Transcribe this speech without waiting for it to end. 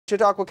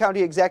Chautauqua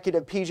County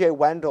Executive P.J.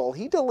 Wendell,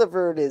 he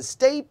delivered his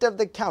State of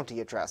the County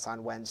address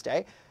on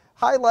Wednesday,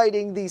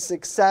 highlighting the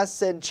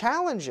success and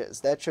challenges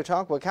that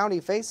Chautauqua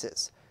County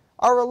faces.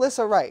 Our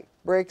Alyssa Wright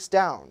breaks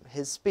down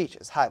his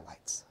speech's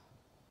highlights.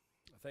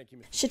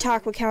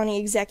 Chautauqua County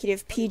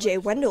Executive P.J.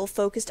 Wendell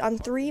focused on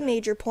three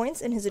major points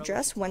in his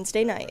address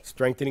Wednesday night.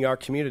 Strengthening our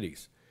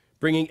communities,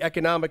 bringing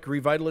economic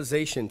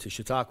revitalization to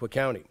Chautauqua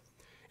County,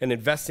 and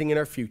investing in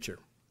our future.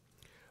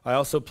 I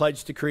also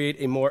pledged to create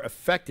a more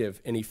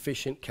effective and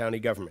efficient county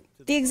government.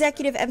 The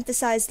executive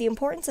emphasized the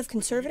importance of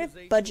conservative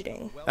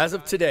budgeting. As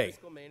of today,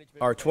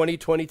 our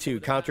 2022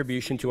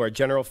 contribution to our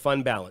general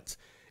fund balance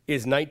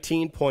is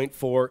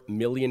 $19.4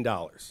 million.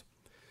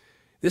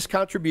 This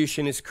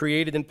contribution is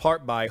created in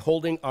part by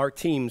holding our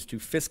teams to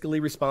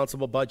fiscally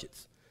responsible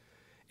budgets,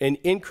 an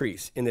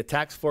increase in the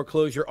tax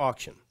foreclosure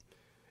auction,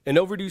 an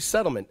overdue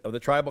settlement of the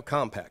tribal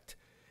compact,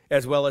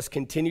 as well as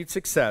continued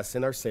success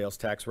in our sales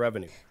tax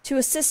revenue. To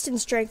assist in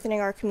strengthening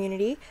our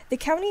community, the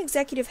county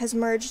executive has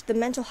merged the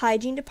mental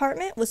hygiene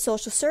department with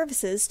social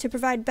services to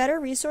provide better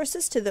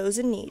resources to those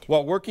in need.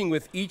 While working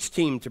with each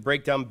team to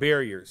break down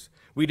barriers,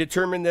 we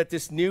determined that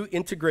this new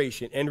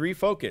integration and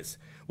refocus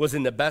was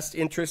in the best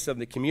interests of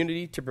the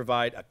community to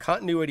provide a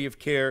continuity of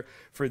care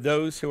for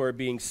those who are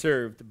being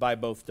served by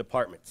both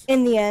departments.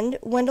 In the end,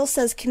 Wendell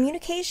says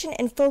communication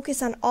and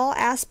focus on all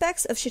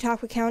aspects of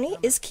Chautauqua County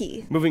is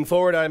key. Moving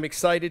forward, I am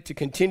excited to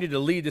continue to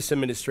lead this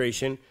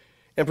administration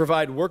and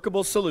provide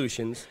workable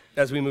solutions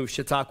as we move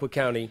Chautauqua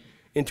County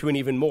into an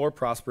even more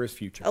prosperous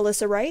future.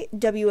 Alyssa Wright,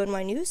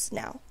 WNY News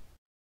Now.